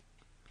Land.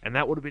 And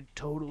that would have been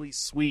totally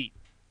sweet.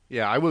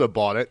 Yeah, I would have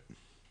bought it.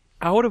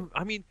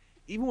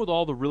 Even with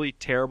all the really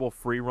terrible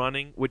free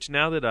running, which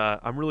now that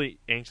I'm really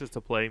anxious to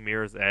play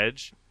Mirror's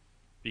Edge,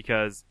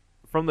 because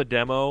from the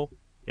demo,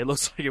 it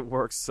looks like it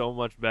works so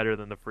much better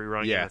than the free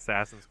running in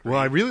Assassin's Creed.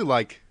 Well,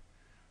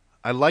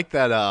 I like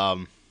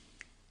that,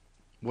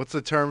 what's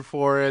the term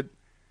for it?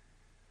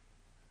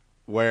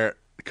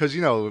 Because,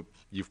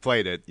 you've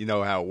played it, you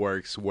know how it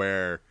works,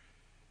 where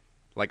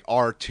like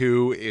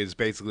R2 is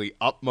basically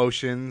up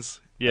motions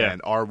Yeah.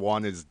 And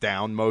R1 is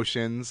down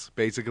motions,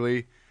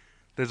 basically.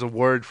 There's a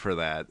word for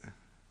that.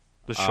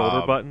 The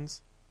shoulder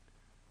buttons?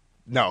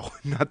 No,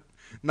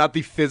 not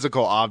the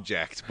physical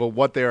object, but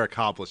what they're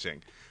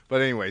accomplishing.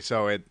 But anyway,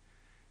 so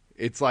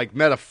it's like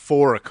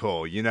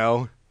metaphorical, you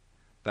know?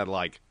 That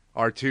like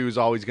R2 is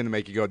always going to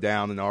make you go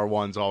down and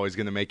R1's always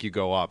going to make you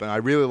go up. And I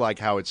really like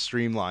how it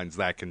streamlines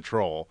that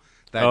control.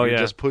 That you're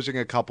just pushing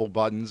a couple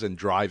buttons and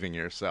driving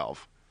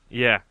yourself.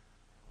 Yeah.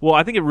 Well,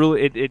 I think it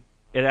really it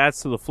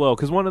adds to the flow,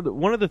 because one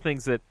of the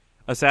things that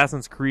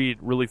Assassin's Creed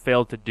really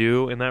failed to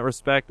do in that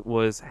respect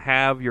was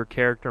have your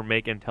character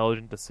make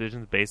intelligent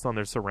decisions based on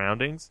their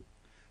surroundings.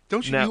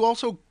 Don't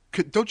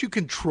you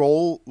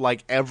control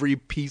like every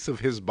piece of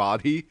his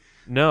body?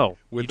 No,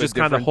 you just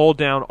kind of hold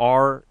down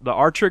the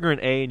R trigger and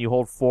A, and you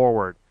hold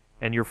forward,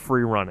 and you're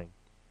free running.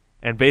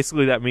 And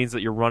basically that means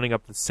that you're running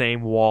up the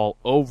same wall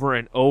over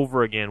and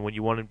over again when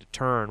you want him to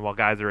turn while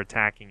guys are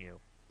attacking you.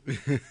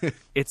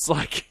 It's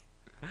like,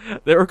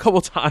 there were a couple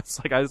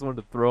times like I just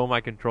wanted to throw my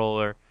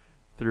controller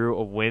through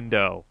a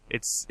window.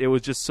 It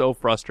was just so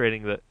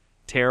frustrating, that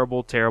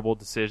terrible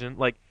decision.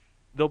 Like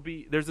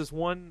there's this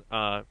one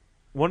of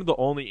the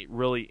only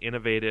really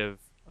innovative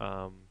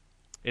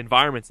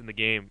environments in the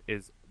game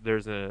is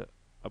there's a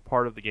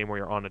part of the game where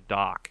you're on a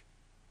dock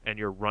and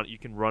you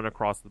can run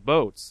across the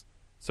boats.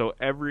 So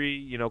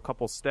every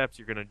couple steps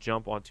you're going to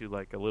jump onto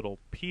like a little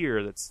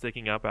pier that's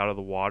sticking up out of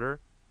the water.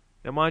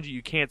 Now mind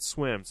you can't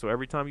swim, so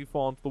every time you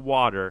fall into the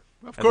water,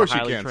 of course as a you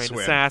highly can't trained swim.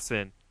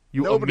 assassin,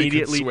 you Nobody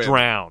immediately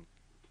drown.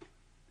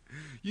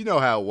 You know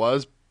how it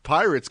was.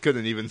 Pirates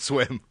couldn't even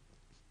swim.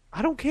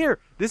 I don't care.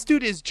 This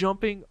dude is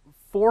jumping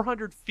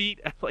 400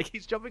 feet, like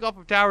he's jumping off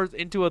of towers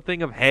into a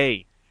thing of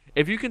hay.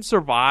 If you can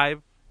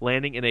survive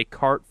landing in a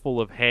cart full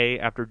of hay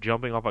after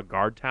jumping off a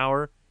guard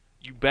tower,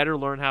 you better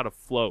learn how to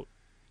float.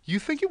 You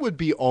think it would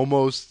be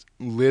almost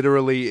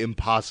literally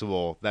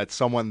impossible that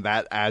someone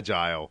that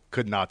agile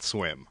could not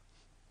swim?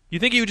 You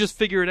think he would just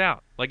figure it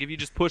out? Like if you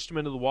just pushed him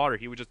into the water,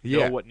 he would just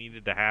know what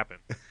needed to happen.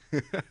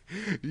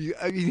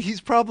 I mean,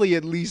 he's probably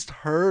at least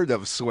heard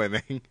of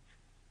swimming.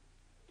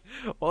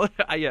 Well,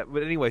 yeah,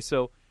 but anyway,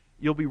 so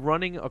you'll be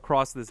running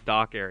across this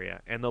dock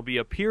area, and there'll be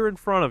a pier in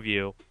front of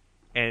you,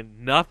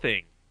 and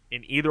nothing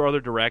in either other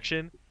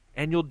direction,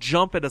 and you'll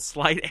jump at a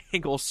slight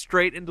angle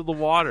straight into the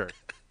water.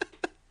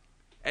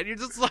 And you're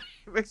just like,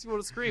 it makes you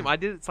want to scream. I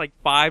did it like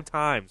 5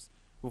 times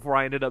before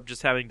I ended up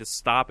just having to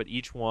stop at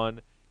each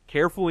one,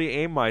 carefully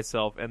aim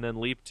myself, and then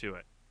leap to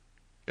it.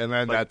 And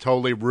then that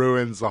totally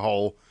ruins the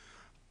whole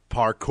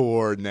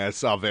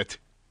parkour-ness of it.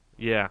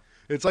 Yeah.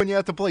 It's like when you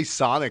have to play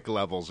Sonic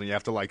levels and you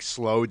have to like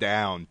slow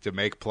down to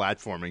make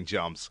platforming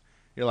jumps.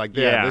 You're like,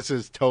 this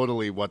is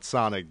totally what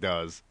Sonic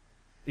does.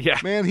 Yeah.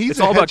 Man, he's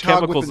all about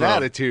hedgehog with Chemicles an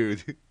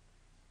attitude.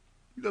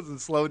 He doesn't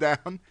slow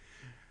down.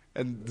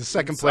 And the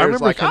second I player is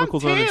remember like, Chemical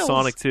Zone in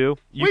Sonic 2.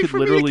 You Wait could for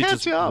me to literally catch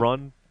just up.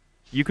 run.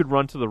 You could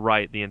run to the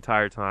right the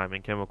entire time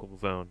in Chemical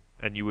Zone,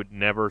 and you would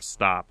never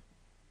stop.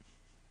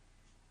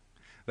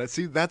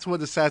 That's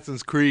what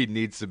Assassin's Creed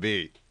needs to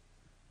be.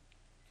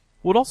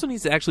 Well, it also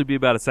needs to actually be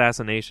about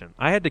assassination.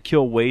 I had to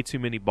kill way too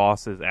many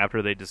bosses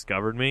after they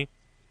discovered me,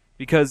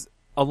 because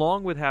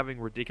along with having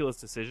ridiculous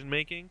decision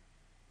making,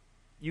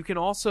 you can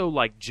also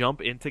like jump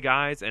into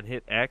guys and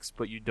hit X,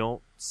 but you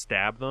don't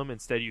stab them.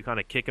 Instead, you kind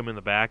of kick them in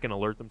the back and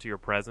alert them to your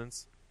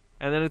presence.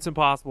 And then it's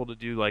impossible to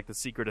do like the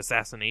secret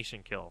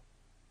assassination kill.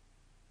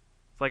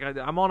 It's like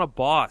I'm on a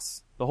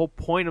boss. The whole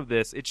point of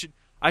this,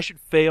 I should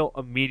fail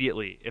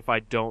immediately if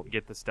I don't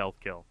get the stealth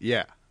kill.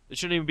 Yeah. It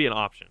shouldn't even be an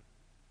option.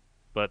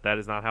 But that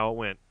is not how it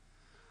went.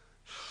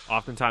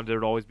 Oftentimes there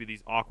would always be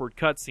these awkward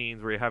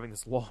cutscenes where you're having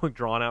this long,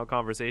 drawn-out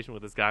conversation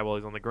with this guy while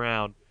he's on the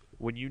ground,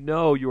 when you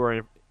know you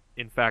are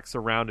in fact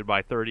surrounded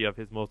by 30 of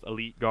his most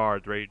elite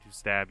guards ready to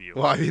stab you.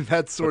 Well, I mean,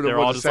 that's sort of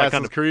what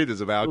Assassin's Creed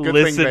is about. Good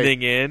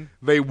listening in.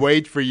 They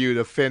wait for you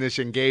to finish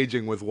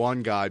engaging with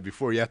one guy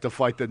before you have to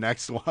fight the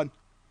next one.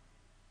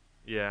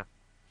 Yeah.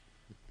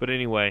 But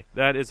anyway,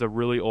 that is a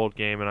really old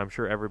game, and I'm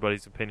sure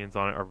everybody's opinions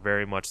on it are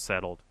very much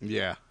settled.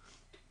 Yeah.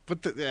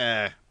 But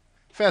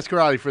Fast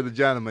Karate for the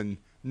Gentleman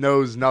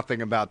knows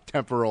nothing about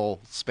temporal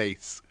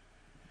space.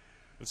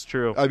 It's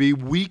true. I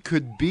mean, we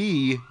could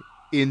be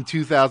in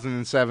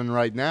 2007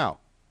 right now,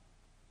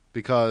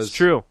 because it's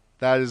true.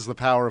 That is the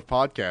power of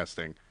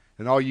podcasting.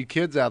 And all you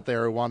kids out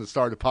there who want to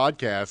start a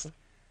podcast,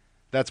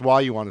 that's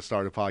why you want to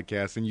start a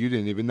podcast, and you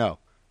didn't even know.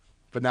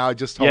 But now I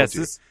just told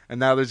you. And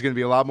now there's going to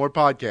be a lot more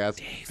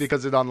podcasts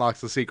because it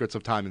unlocks the secrets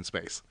of time and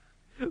space.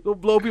 It'll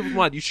blow people's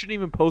mind. You shouldn't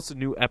even post a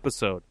new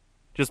episode.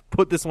 Just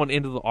put this one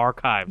into the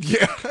archives.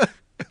 Yeah.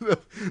 They'll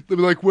be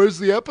like, where's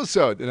the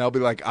episode? And I'll be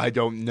like, I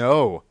don't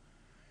know.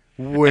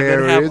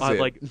 Where is it?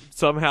 Like,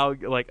 somehow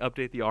like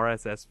update the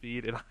RSS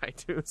feed in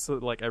iTunes so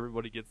that, like,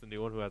 everybody gets the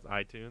new one who has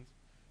iTunes.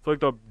 It's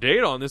like, the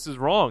date on this is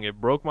wrong. It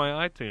broke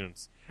my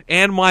iTunes.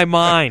 And my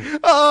mind.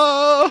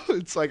 Oh,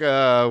 it's like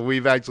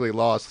we've actually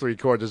lost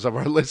 3/4 of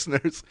our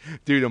listeners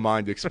due to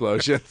mind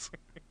explosions.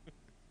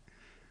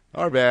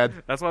 Our bad.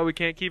 That's why we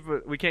can't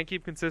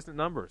keep consistent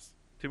numbers.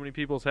 Too many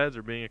people's heads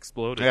are being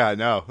exploded. Yeah, I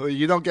know.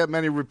 You don't get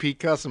many repeat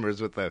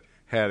customers with the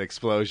head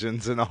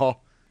explosions and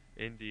all.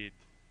 Indeed.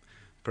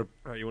 All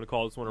right, you want to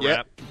call this one a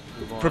wrap?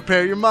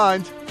 Prepare your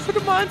mind for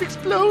the mind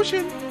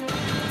explosion.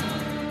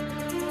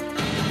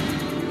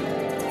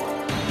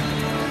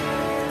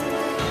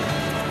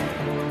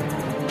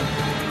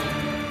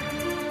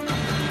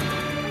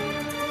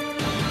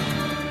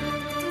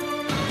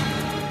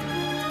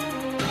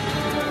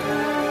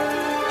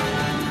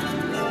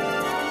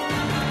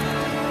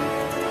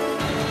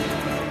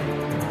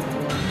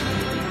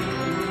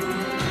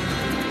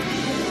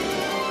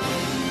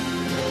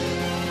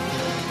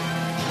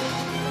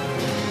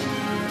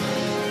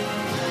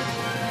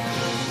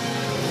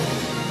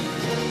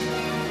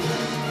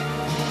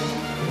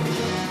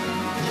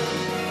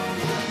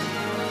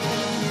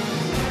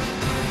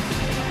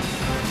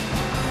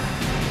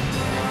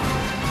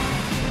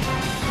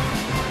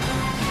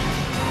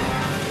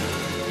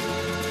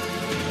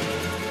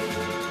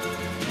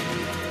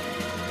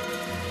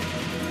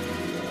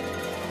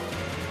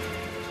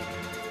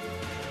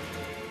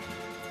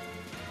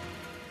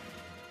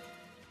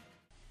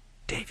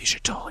 Dave, you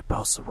should totally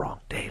post the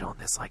wrong date on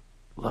this. Like,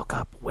 look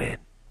up when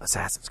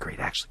Assassin's Creed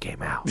actually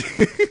came out,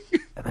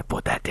 and then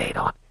put that date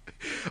on.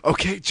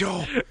 Okay,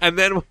 Joel. And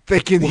then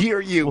they can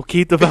hear you. We'll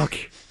keep the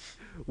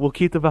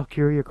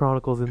Valkyria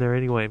Chronicles in there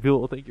anyway, and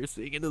people will think you're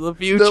seeing into the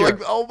future. They're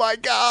like, oh my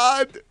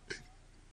god.